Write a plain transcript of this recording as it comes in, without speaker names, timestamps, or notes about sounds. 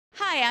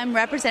Hi, I'm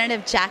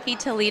Representative Jackie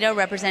Toledo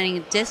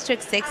representing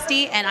District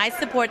 60, and I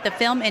support the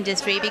film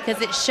industry because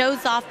it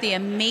shows off the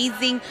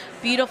amazing,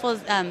 beautiful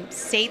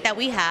state that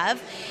we have.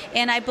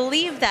 And I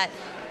believe that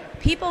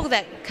people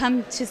that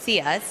come to see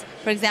us,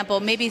 for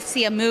example, maybe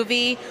see a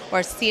movie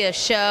or see a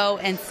show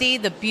and see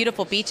the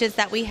beautiful beaches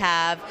that we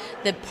have,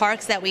 the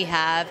parks that we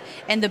have,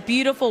 and the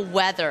beautiful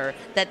weather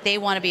that they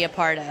want to be a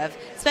part of,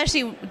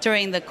 especially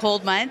during the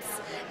cold months.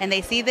 And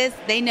they see this,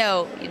 they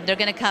know they're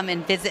going to come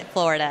and visit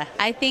Florida.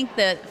 I think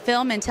the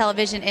film and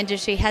television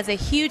industry has a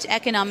huge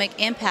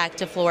economic impact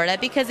to Florida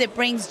because it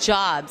brings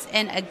jobs.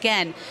 And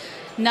again,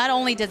 not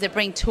only does it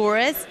bring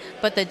tourists,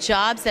 but the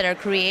jobs that are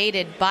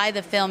created by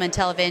the film and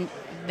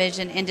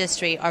television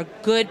industry are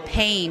good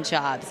paying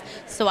jobs.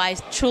 So I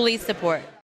truly support.